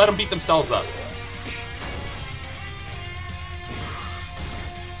 Yeah, okay, let them beat themselves up.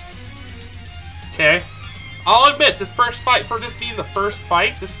 Okay. I'll admit, this first fight, for this being the first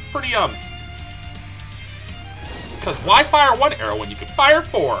fight, this is pretty, because why fire one arrow when you can fire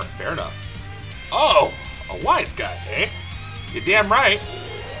four? Fair enough. Oh, a wise guy, eh? You're damn right.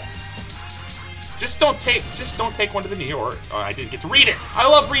 Just don't take one to the knee, or I didn't get to read it. I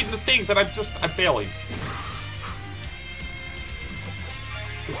love reading the things that I'm failing.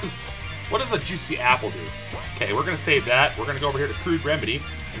 What does a juicy apple do? Okay, we're gonna save that. We're gonna go over here to Crude Remedy,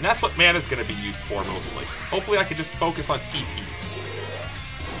 and that's what mana's gonna be used for mostly. Hopefully I can just focus on TP.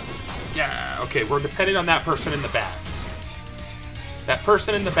 Yeah, okay, we're dependent on that person in the back. That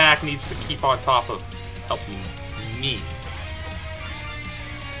person in the back needs to keep on top of helping me.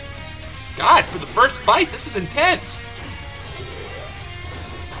 God, for the first fight, this is intense.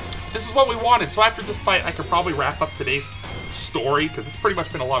 This is what we wanted. So after this fight, I could probably wrap up today's story, because it's pretty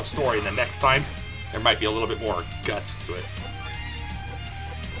much been a lot of story, and then next time, there might be a little bit more guts to it.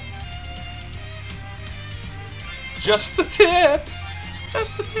 Just the tip.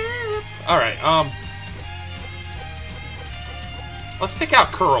 Just the tip. Alright, let's take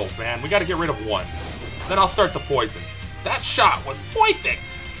out Curls, man. We gotta get rid of one. Then I'll start the poison. That shot was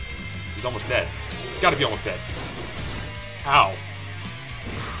perfect. He's almost dead. Gotta be almost dead. Ow.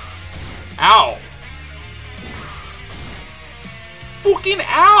 Ow. Fucking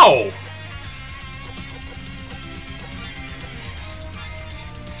ow!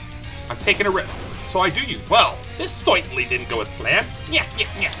 I'm taking a risk. So I do you. Well, this certainly didn't go as planned. Nya, nya,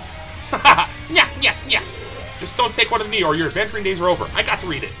 nya. Haha, nya, nya, nya. Just don't take one of me or your adventuring days are over. I got to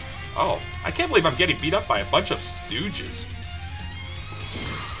read it. Oh, I can't believe I'm getting beat up by a bunch of stooges.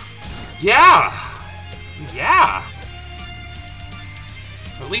 Yeah. Yeah.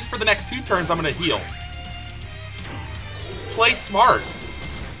 At least for the next 2 turns, I'm gonna heal. Play smart.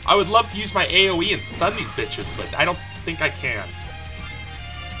 I would love to use my AoE and stun these bitches, but I don't think I can.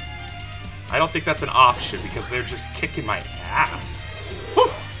 I don't think that's an option because they're just kicking my ass.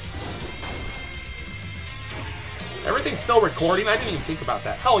 Whew. Everything's still recording. I didn't even think about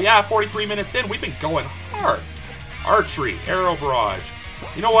that. Hell yeah, 43 minutes in. We've been going hard. Archery, arrow barrage.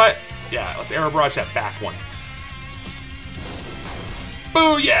 You know what? Yeah, let's arrow barrage that back one.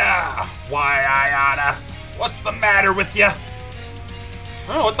 Booyah! Why, Ayana? What's the matter with you?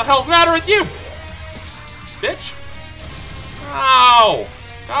 Oh, what the hell's the matter with you? Bitch. Ow!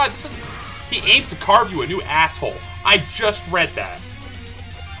 God, this is... He aims to carve you a new asshole. I just read that.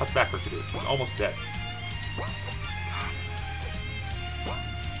 How's backwards to do? I'm almost dead.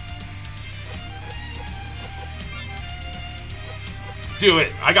 Do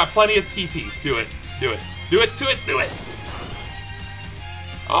it. I got plenty of TP. Do it. Do it. Do it. Do it. Do it.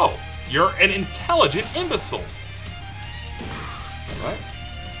 Oh, you're an intelligent imbecile. What?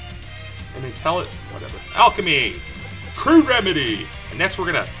 An intelligent... Whatever. Alchemy. Crude Remedy. And next we're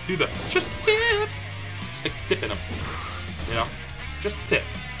gonna do the just tip. Stick the tip in them. You know? Just the tip.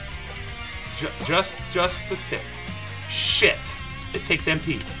 Just the tip. Shit. It takes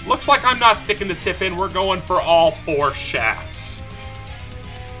MP. Looks like I'm not sticking the tip in. We're going for all 4 shafts.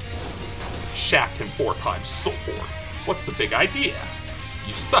 Shaft him 4 times. So hard. What's the big idea?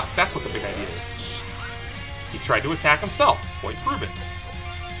 You suck. That's what the big idea is. He tried to attack himself. Point proven.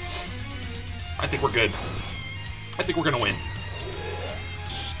 I think we're good. I think we're gonna win.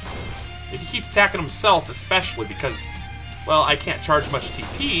 If he keeps attacking himself, especially because, well, I can't charge much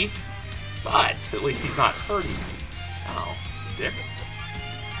TP, but at least he's not hurting me. Ow, dick.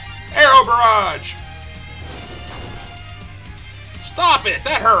 Arrow barrage! Stop it!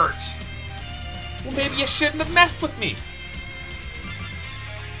 That hurts! Well, maybe you shouldn't have messed with me.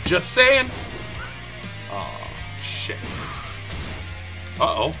 Just saying. Oh, shit.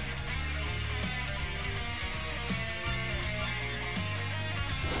 Uh-oh.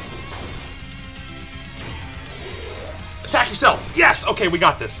 Attack yourself! Yes! Okay, we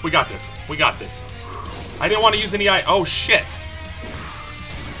got this. We got this. We got this. I didn't want to use any Oh, shit.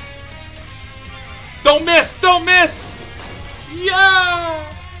 Don't miss! Don't miss! Yeah!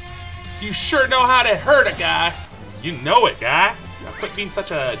 You sure know how to hurt a guy. You know it, guy. Now quit being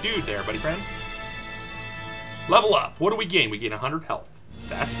such a dude there, buddy friend. Level up. What do we gain? We gain 100 health.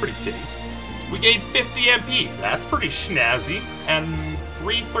 That's pretty titties. We gain 50 MP. That's pretty schnazzy. And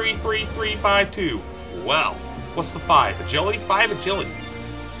 3. Well, what's the 5? Agility? 5 agility.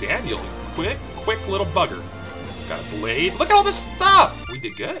 Daniel, quick little bugger. Got a blade. Look at all this stuff. We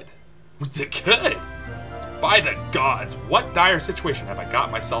did good. We did good. By the gods, what dire situation have I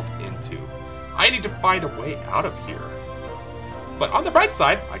got myself into? I need to find a way out of here. But on the bright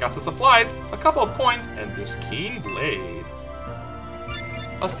side, I got some supplies, a couple of coins, and this keen blade.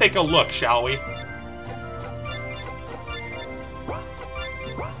 Let's take a look, shall we?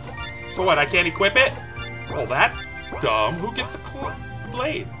 So what, I can't equip it? Well, that's dumb. Who gets the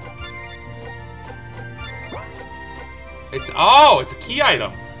blade? It's a key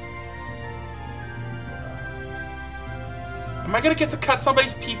item. Am I gonna get to cut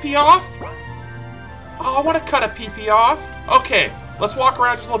somebody's pee-pee off? Oh, I want to cut a pee-pee off. Okay, let's walk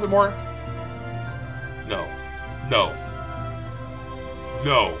around just a little bit more. No.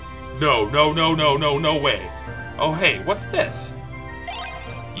 No way. Oh, hey, what's this?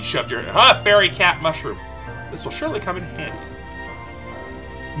 You shoved your fairy cat mushroom. This will surely come in handy.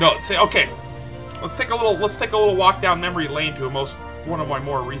 No, okay. Let's take a little walk down memory lane to one of my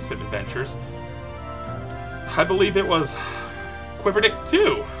more recent adventures. I believe it was Quiver Dick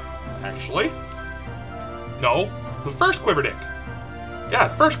 2, actually. No, the first Quiver Dick. Yeah,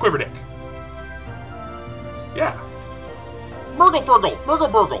 the first Quiver Dick. Yeah. Murgle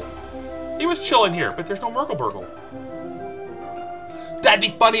Burgle. He was chilling here, but there's no Murgle Burgle. That'd be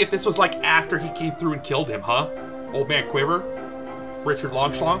funny if this was like after he came through and killed him, huh? Old Man Quiver, Richard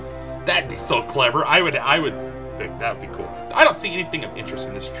Longschlong. That'd be so clever. I would think that would be cool. I don't see anything of interest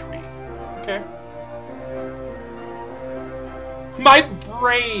in this tree. Okay. My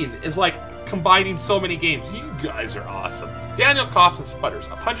brain is like combining so many games. You guys are awesome. Daniel coughs and sputters.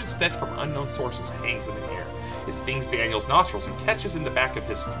 A pungent stench from unknown sources hangs in the air. It stings Daniel's nostrils and catches in the back of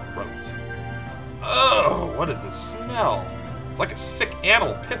his throat. Ugh, what is this smell? It's like a sick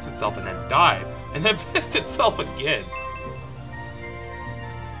animal pissed itself and then died, and then pissed itself again.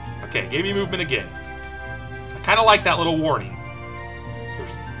 Okay, gave me movement again. I kind of like that little warning.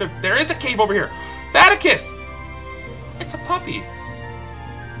 There is a cave over here. Vaticus! It's a puppy.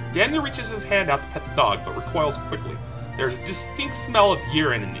 Daniel reaches his hand out to pet the dog, but recoils quickly. There's a distinct smell of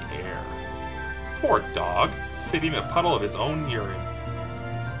urine in the air. Poor dog, sitting in a puddle of his own urine.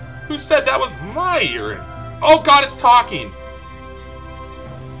 Who said that was my urine? Oh god, it's talking!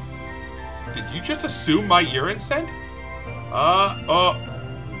 Did you just assume my urine scent?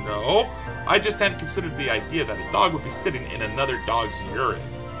 No. I just hadn't considered the idea that a dog would be sitting in another dog's urine.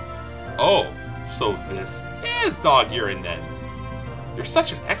 Oh, so this is dog urine then. You're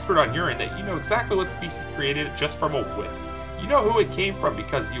such an expert on urine that you know exactly what species created it just from a whiff. You know who it came from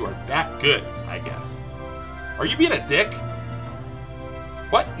because you are that good, I guess. Are you being a dick?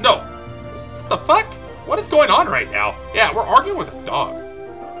 What? No. What the fuck? What is going on right now? Yeah, we're arguing with a dog.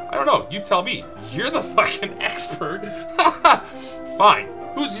 I don't know, you tell me. You're the fucking expert. Fine.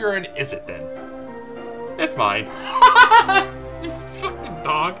 Whose urine is it then? It's mine. You fucking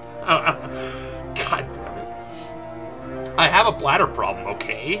dog. God damn it. I have a bladder problem,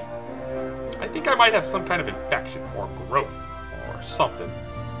 okay? I think I might have some kind of infection or growth or something.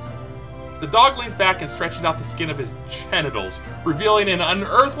 The dog leans back and stretches out the skin of his genitals, revealing an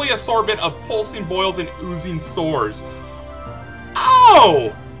unearthly assortment of pulsing boils and oozing sores.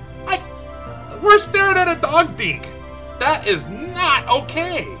 Ow! We're staring at a dog's dink. That is not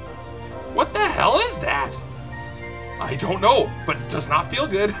okay. What the hell is that? I don't know, but it does not feel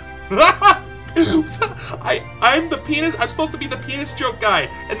good. I'm the penis. I'm supposed to be the penis joke guy,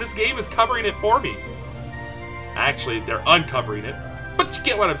 and this game is covering it for me. Actually, they're uncovering it. But you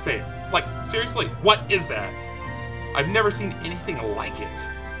get what I'm saying. Like, seriously, what is that? I've never seen anything like it.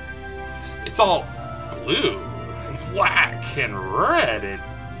 It's all blue and black and red and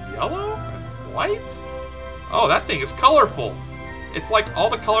yellow and white. Oh, that thing is colorful. It's like all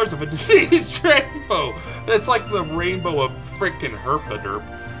the colors of a diseased rainbow. It's like the rainbow of frickin' herpaderp.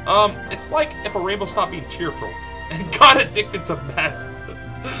 It's like if a rainbow stopped being cheerful and got addicted to meth.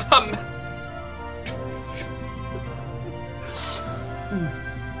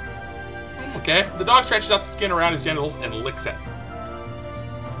 Okay, the dog stretches out the skin around his genitals and licks it.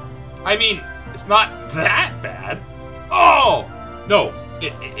 I mean, it's not that bad. Oh! No,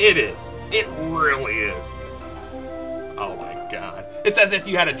 it is. It really is. Oh my god. It's as if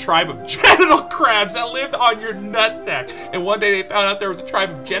you had a tribe of genital crabs that lived on your nutsack, and one day they found out there was a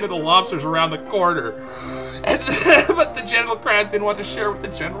tribe of genital lobsters around the corner. But the genital crabs didn't want to share with the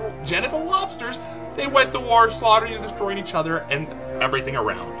general genital lobsters, they went to war, slaughtering and destroying each other and everything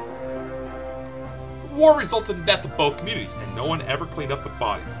around. The war resulted in the death of both communities, and no one ever cleaned up the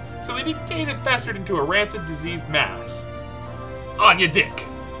bodies, so they decayed and festered into a rancid, diseased mass. On your dick!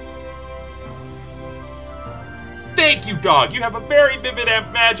 Thank you, dog. You have a very vivid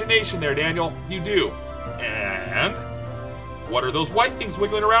imagination there, Daniel. You do. And what are those white things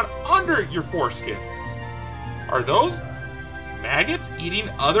wiggling around under your foreskin? Are those maggots eating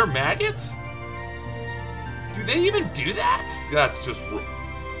other maggots? Do they even do that? That's just...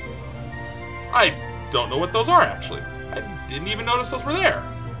 I don't know what those are, actually. I didn't even notice those were there.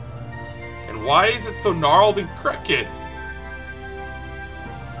 And why is it so gnarled and crooked?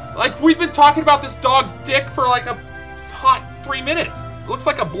 Like, we've been talking about this dog's dick for like a hot 3 minutes. It looks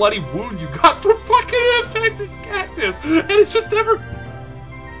like a bloody wound you got from fucking infected cactus. And it's just never...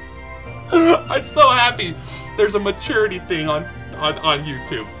 I'm so happy there's a maturity thing on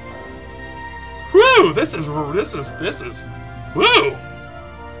YouTube. Woo! This is... Woo!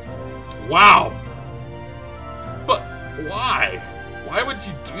 Wow. But why? Why would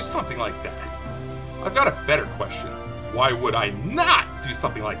you do something like that? I've got a better question. Why would I not do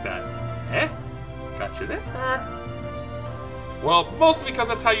something like that? Eh? Gotcha there. Well, mostly because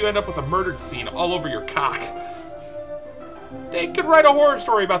that's how you end up with a murdered scene all over your cock. They could write a horror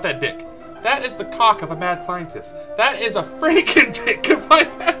story about that dick. That is the cock of a mad scientist. That is a Franken-dick if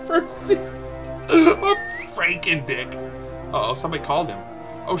I've ever seen a Franken-dick. Uh-oh, somebody called him.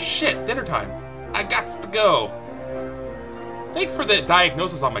 Oh shit, dinner time. I gots to go. Thanks for the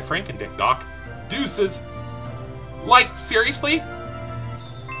diagnosis on my Franken-dick, Doc. Deuces. Like, seriously?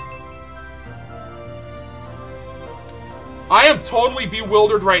 I am totally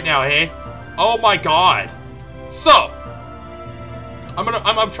bewildered right now, hey? Oh my god. So, I'm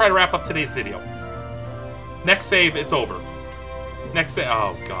gonna try to wrap up today's video. Next save, it's over. Next save,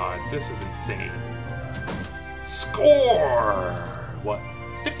 oh god, this is insane. Score! What?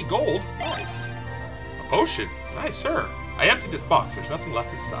 50 gold? Nice. A potion? Nice, sir. I emptied this box, there's nothing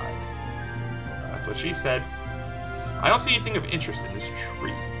left inside. That's what she said. I don't see anything of interest in this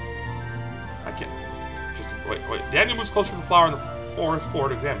tree. I can't... Wait. Daniel moves closer to the flower on the forest floor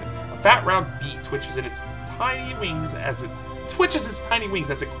to examine it. A fat, round bee twitches its tiny wings as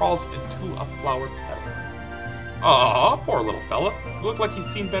it crawls into a flower petal. Aw, poor little fella. You look like he's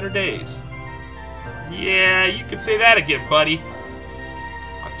seen better days. Yeah, you could say that again, buddy.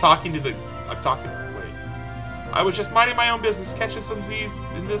 Wait. I was just minding my own business, catching some Z's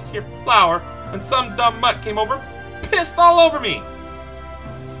in this here flower, when some dumb mutt came over, pissed all over me.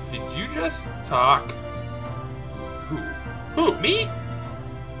 Did you just talk? Who? Me?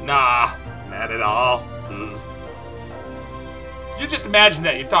 Nah, not at all. You just imagine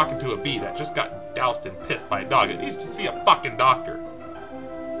that you're talking to a bee that just got doused and pissed by a dog. It needs to see a fucking doctor.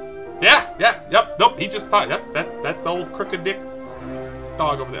 Nope, he just thought, that's the old crooked dick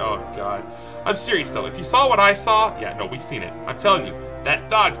dog over there. Oh, God. I'm serious, though. If you saw what I saw, yeah, no, we've seen it. I'm telling you, that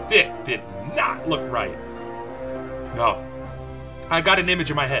dog's dick did not look right. No. I got an image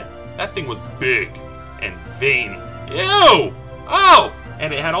in my head. That thing was big and veiny. Ew! Oh!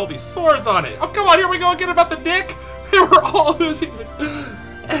 And it had all these sores on it. Oh, come on, here we go again about the dick. They were all losing it.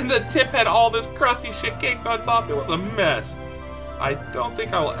 And the tip had all this crusty shit caked on top. It was a mess. I don't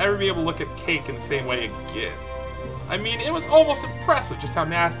think I will ever be able to look at cake in the same way again. I mean, it was almost impressive just how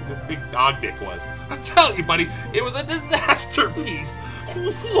nasty this big dog dick was. I'm telling you, buddy, it was a disaster piece.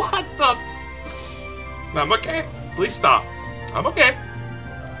 What the... I'm okay. Please stop. I'm okay.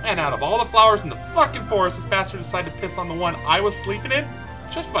 And out of all the flowers in the fucking forest, this bastard decided to piss on the one I was sleeping in?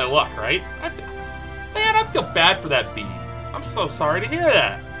 Just by luck, right? Man, I feel bad for that bee. I'm so sorry to hear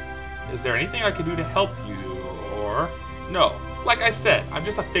that. Is there anything I can do to help you, or... No. Like I said, I'm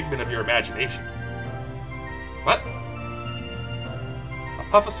just a figment of your imagination. What? A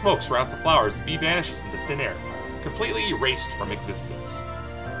puff of smoke surrounds the flowers. The bee vanishes into thin air, completely erased from existence.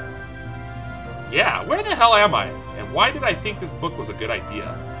 Yeah, where the hell am I? And why did I think this book was a good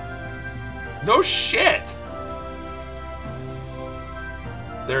idea? No shit!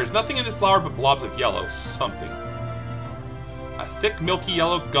 There is nothing in this flower but blobs of yellow something. A thick, milky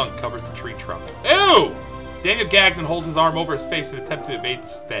yellow gunk covers the tree trunk. Ew! Daniel gags and holds his arm over his face in an attempt to evade the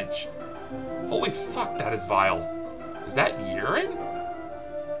stench. Holy fuck, that is vile. Is that urine?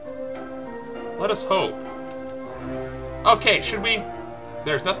 Let us hope. Okay, should we...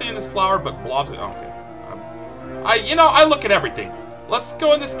 There's nothing in this flower but blobs of... Okay. I look at everything. Let's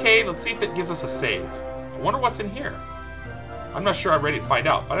go in this cave and see if it gives us a save. I wonder what's in here. I'm not sure I'm ready to find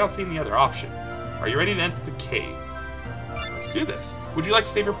out, but I don't see any other option. Are you ready to enter the cave? Let's do this. Would you like to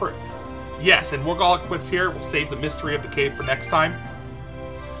save your Yes, and we'll call it quits here. We'll save the mystery of the cave for next time.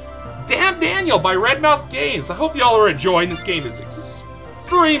 Damn Daniel by Red Mouse Games. I hope y'all are enjoying. This game is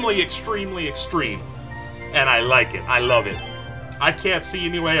extremely, extremely extreme. And I like it. I love it. I can't see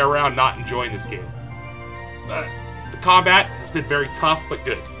any way around not enjoying this game. The combat has been very tough, but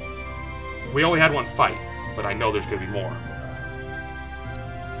good. We only had one fight, but I know there's going to be more.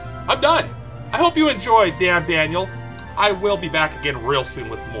 I'm done. I hope you enjoyed Damn Daniel. I will be back again real soon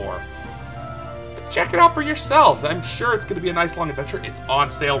with more. But check it out for yourselves. I'm sure it's going to be a nice long adventure. It's on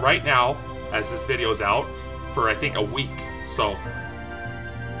sale right now, as this video is out, for I think a week. So,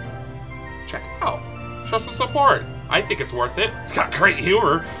 check it out. Show some support. I think it's worth it. It's got great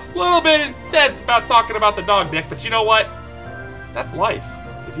humor. A little bit intense about talking about the dog dick, but you know what? That's life.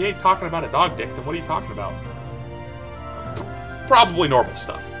 If you ain't talking about a dog dick, then what are you talking about? Probably normal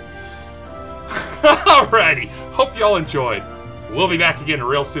stuff. Alrighty. Hope y'all enjoyed. We'll be back again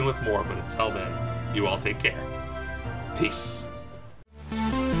real soon with more, but until then, you all take care. Peace.